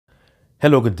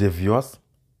Hello, good day viewers.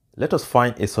 Let us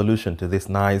find a solution to this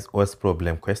nice OS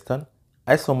problem question.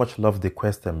 I so much love the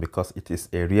question because it is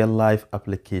a real-life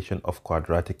application of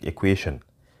quadratic equation.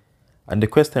 And the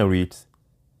question reads,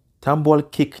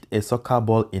 Tambuwal kicked a soccer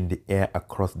ball in the air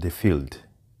across the field.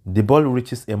 The ball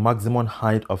reaches a maximum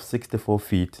height of 64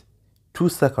 feet 2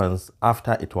 seconds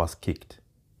after it was kicked.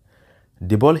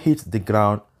 The ball hits the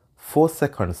ground 4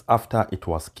 seconds after it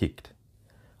was kicked.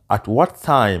 At what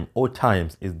time or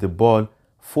times is the ball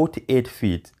 48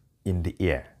 feet in the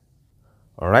air?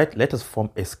 Alright, let us form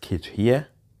a sketch here.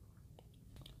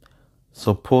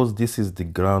 Suppose this is the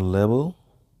ground level.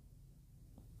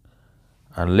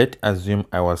 And let's assume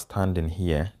I was standing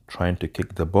here trying to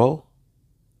kick the ball.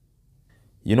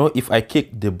 You know, if I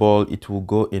kick the ball, it will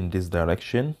go in this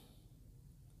direction.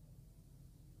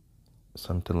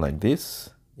 Something like this.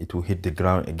 It will hit the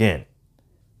ground again.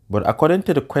 But according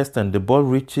to the question, the ball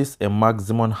reaches a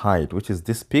maximum height, which is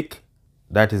this peak.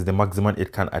 That is the maximum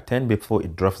it can attain before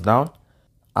it drops down.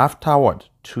 Afterward,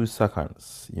 2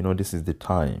 seconds. You know, this is the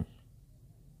time.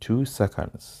 2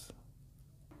 seconds.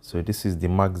 So this is the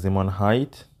maximum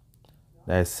height.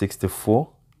 That is 64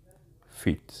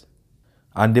 feet.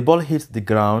 And the ball hits the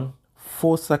ground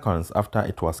 4 seconds after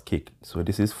it was kicked. So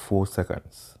this is 4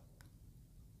 seconds.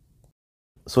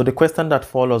 So the question that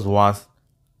follows was,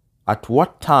 at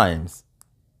what times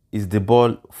is the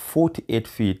ball 48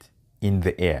 feet in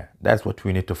the air? That's what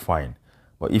we need to find.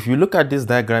 But if you look at this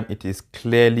diagram, it is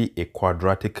clearly a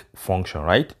quadratic function,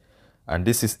 right? And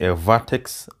this is a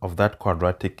vertex of that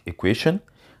quadratic equation.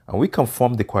 And we can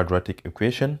form the quadratic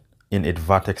equation in its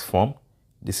vertex form.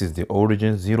 This is the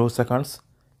origin, 0 seconds.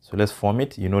 So let's form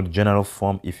it. You know the general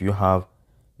form if you have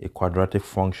a quadratic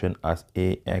function as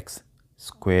ax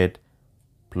squared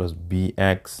plus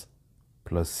bx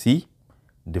plus c.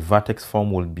 The vertex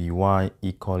form will be y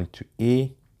equal to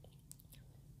a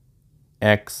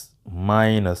x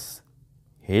minus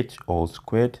h all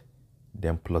squared,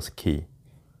 then plus k,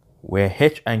 where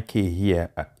h and k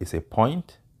here is a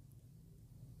point,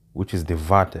 which is the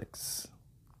vertex.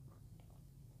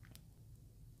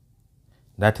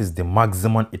 That is the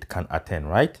maximum it can attain,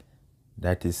 right?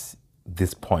 That is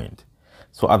this point.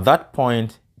 So at that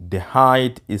point, the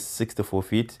height is 64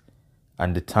 feet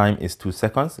and the time is 2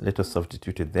 seconds. Let us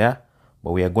substitute it there.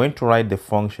 But we are going to write the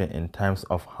function in terms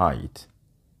of height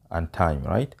and time,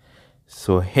 right?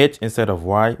 So h instead of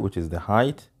y, which is the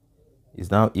height,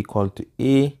 is now equal to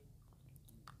a.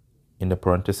 In the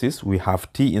parentheses, we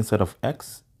have t instead of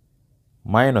x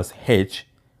minus h,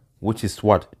 which is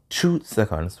what? 2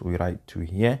 seconds. We write 2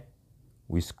 here.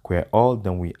 We square all,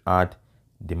 then we add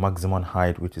the maximum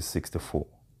height, which is 64.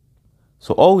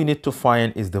 So all we need to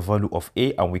find is the value of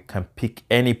a, and we can pick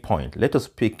any point. Let us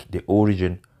pick the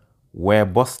origin where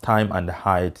both time and the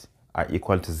height are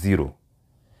equal to 0.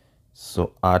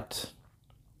 So at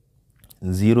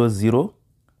 0, 0,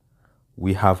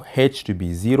 we have h to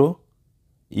be 0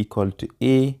 equal to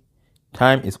a.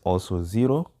 Time is also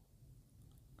 0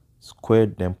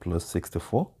 squared, then plus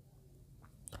 64.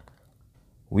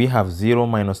 We have 0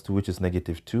 minus 2, which is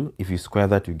negative 2. If you square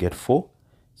that, you get 4.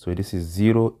 So this is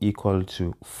 0 equal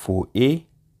to 4a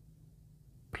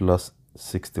plus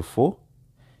 64.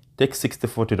 Take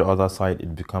 64 to the other side,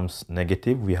 it becomes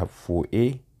negative. We have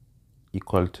 4a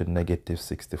equal to negative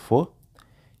 64.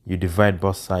 You divide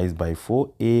both sides by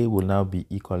 4. A will now be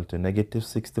equal to negative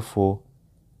 64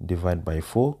 divided by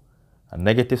 4. And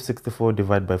negative 64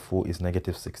 divided by 4 is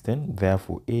negative 16.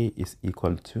 Therefore, a is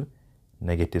equal to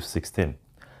negative 16.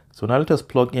 So now let us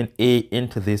plug in a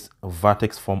into this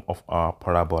vertex form of our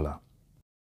parabola.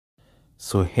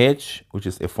 So h, which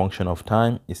is a function of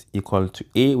time, is equal to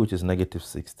a, which is negative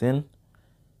 16,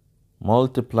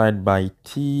 multiplied by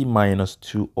t minus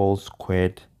 2 all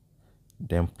squared,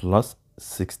 then plus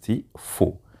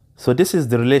 64. So this is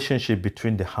the relationship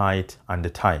between the height and the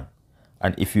time.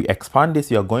 And if you expand this,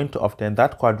 you are going to obtain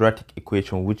that quadratic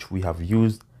equation which we have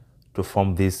used to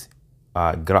form this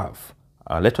graph.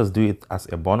 Let us do it as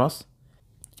a bonus.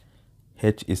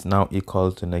 H is now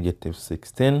equal to negative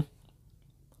 16.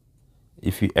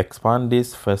 If you expand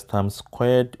this, first term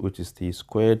squared, which is t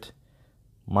squared,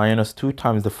 minus 2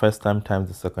 times the first term times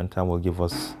the second term will give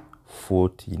us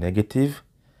 4t negative.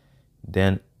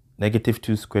 Then negative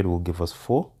 2 squared will give us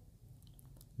 4.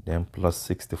 Then plus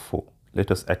 64.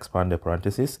 Let us expand the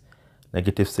parentheses.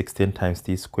 Negative 16 times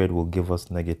t squared will give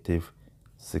us negative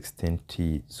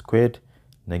 16t squared.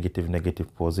 Negative,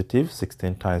 negative, positive.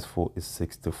 16 times 4 is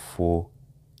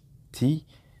 64t.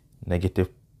 Negative,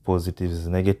 positive is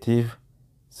negative.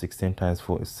 16 times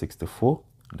 4 is 64.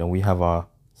 Then we have our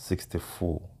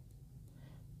 64.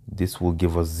 This will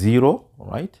give us 0,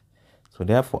 right? So So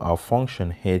therefore our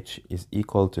function h is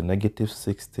equal to negative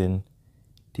 16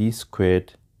 t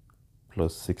squared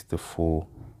plus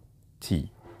 64t.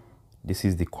 This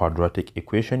is the quadratic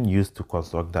equation used to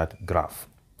construct that graph.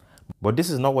 But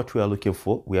this is not what we are looking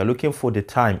for. We are looking for the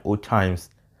time or times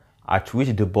at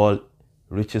which the ball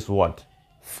reaches what?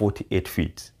 48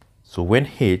 feet. So when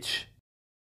h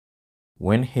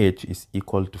is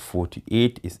equal to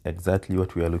 48 is exactly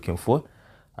what we are looking for.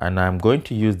 And I'm going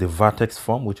to use the vertex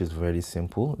form, which is very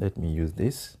simple. Let me use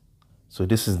this. So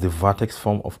this is the vertex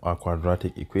form of our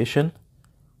quadratic equation,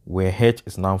 where h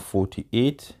is now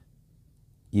 48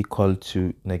 equal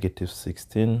to negative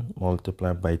 16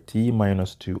 multiplied by t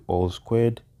minus 2 all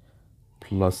squared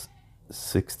plus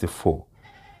 64.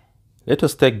 Let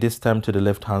us take this term to the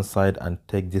left hand side and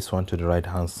take this one to the right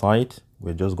hand side.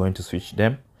 We're just going to switch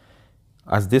them.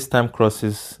 As this term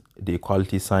crosses the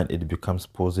equality sign, it becomes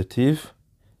positive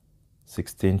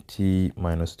 16t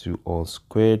minus 2 all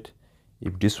squared.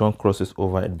 If this one crosses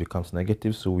over, it becomes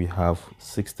negative, so we have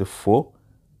 64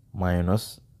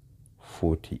 minus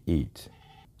 48.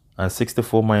 And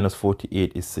 64 minus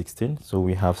 48 is 16, so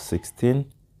we have 16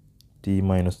 t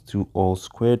minus 2 all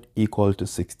squared equal to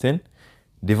 16.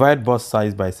 Divide both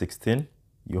sides by 16.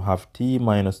 You have t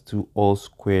minus 2 all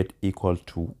squared equal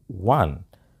to 1.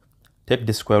 Take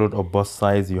the square root of both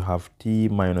sides. You have t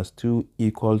minus 2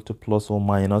 equal to plus or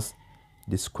minus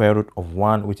the square root of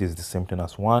 1, which is the same thing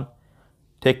as 1.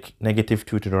 Take negative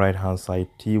 2 to the right hand side.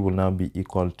 T will now be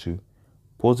equal to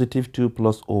positive 2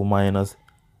 plus or minus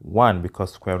 1,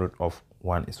 because square root of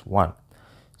 1 is 1.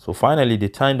 So finally, the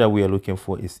time that we are looking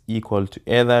for is equal to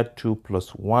either 2 plus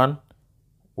 1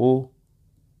 or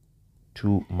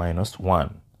 2 minus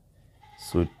 1.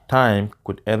 So time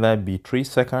could either be 3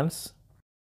 seconds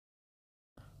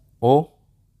or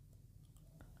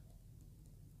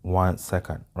 1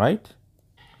 second, right?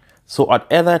 So at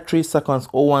either 3 seconds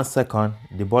or 1 second,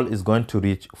 the ball is going to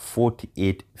reach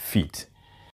 48 feet.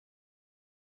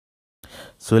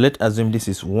 So let's assume this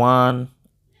is 1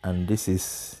 and this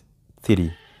is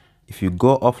 3. If you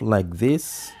go up like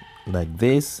this,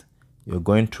 you're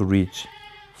going to reach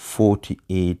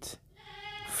 48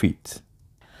 feet.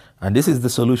 And this is the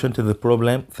solution to the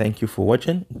problem. Thank you for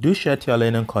watching. Do share to your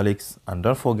learning colleagues and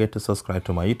don't forget to subscribe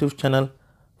to my YouTube channel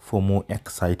for more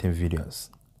exciting videos.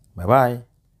 Bye bye.